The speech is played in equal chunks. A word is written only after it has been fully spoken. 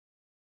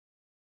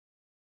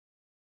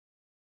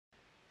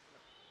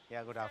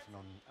Yeah, good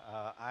afternoon.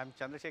 I'm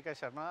Chandrasekhar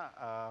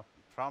Sharma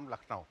from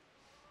Lucknow.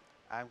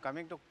 I'm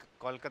coming to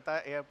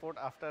Kolkata Airport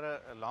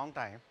after a long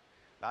time.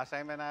 Last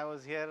time when I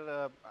was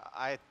here,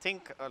 I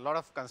think a lot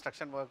of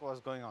construction work was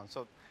going on.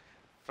 So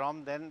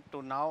from then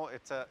to now,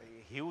 it's a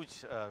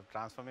huge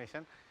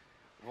transformation.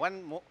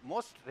 One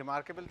most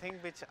remarkable thing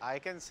which I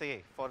can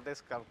say for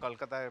this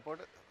Kolkata Airport,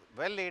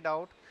 well laid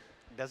out,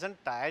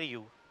 doesn't tire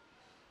you.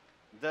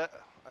 The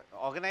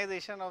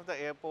organization of the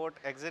airport,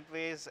 exit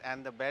ways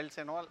and the belts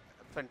and all,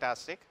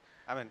 fantastic.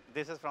 I mean,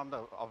 this is from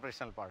the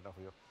operational part of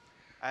view.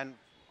 And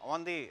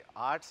on the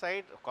art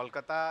side,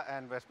 Kolkata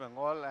and West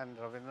Bengal and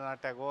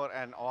Rabindranath Tagore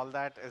and all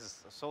that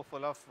is so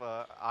full of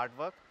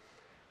artwork.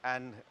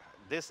 And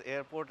this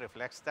airport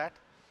reflects that,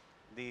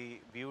 the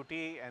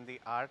beauty and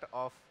the art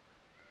of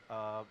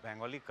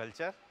Bengali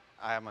culture.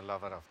 I am a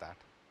lover of that.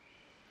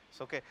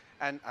 So, okay,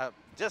 and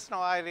just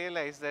now I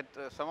realized that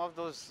some of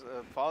those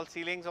false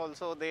ceilings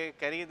also they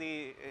carry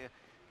the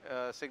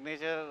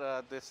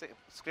signature,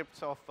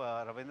 scripts of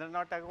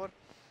Rabindranath Tagore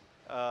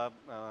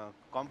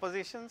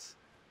compositions.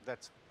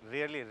 That's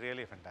really,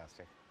 really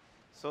fantastic.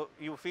 So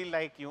you feel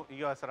like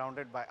you are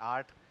surrounded by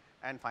art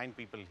and fine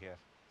people here.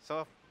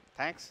 So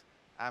thanks.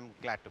 I'm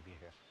glad to be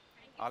here.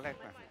 All right,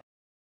 my friend.